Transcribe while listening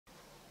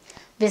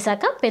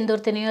విశాఖ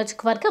పెందుర్తి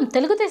నియోజకవర్గం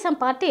Telugu Desam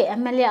party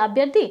MLA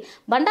అభ్యర్థి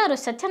బండారు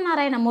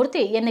సత్యనారాయణ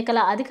మూర్తి ఎన్నికల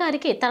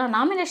అధికారికి తన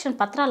నామినేషన్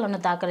పత్రాలను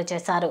దాఖలు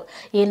చేశారు.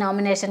 ఈ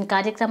నామినేషన్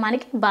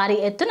కార్యక్రమానికి భారీ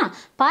ఎత్తున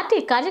పార్టీ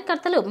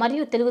కార్యకర్తలు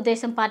మరియు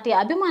తెలుగుదేశం పార్టీ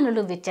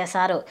అభిమానులు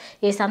విచ్చేశారు.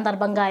 ఈ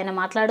సందర్భంగా ఆయన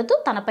మాట్లాడుతూ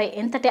తనపై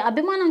ఎంతటి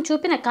అభిమానం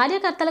చూపిన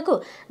కార్యకర్తలకు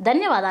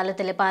ధన్యవాదాలు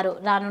తెలిపారు.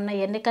 రానున్న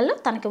ఎన్నికల్లో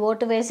తనకి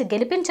ఓటు వేసి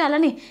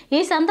గెలిపించాలని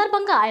ఈ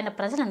సందర్భంగా ఆయన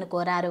ప్రజలను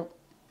కోరారు.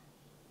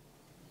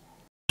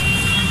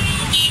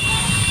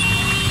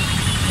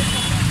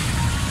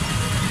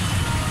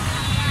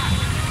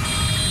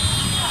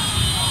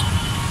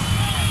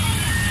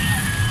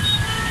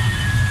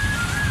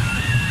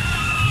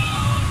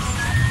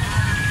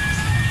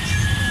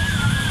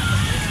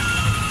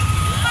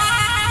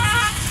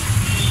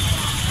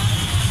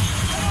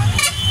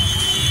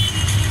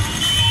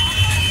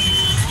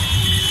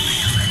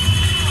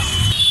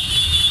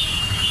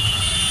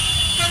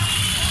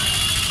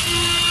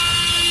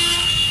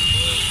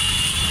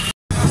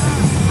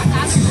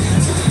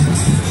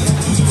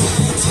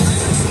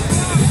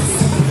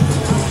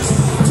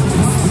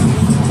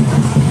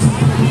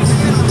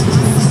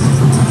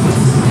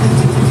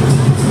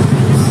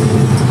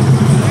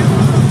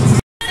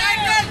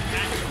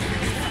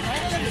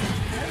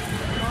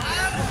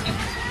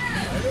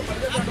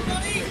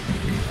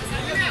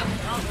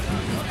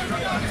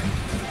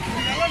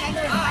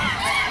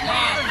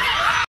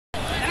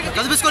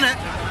 కదిపిసుకునే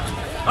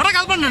అక్కడ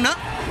కలపండి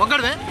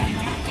ఒక్కడే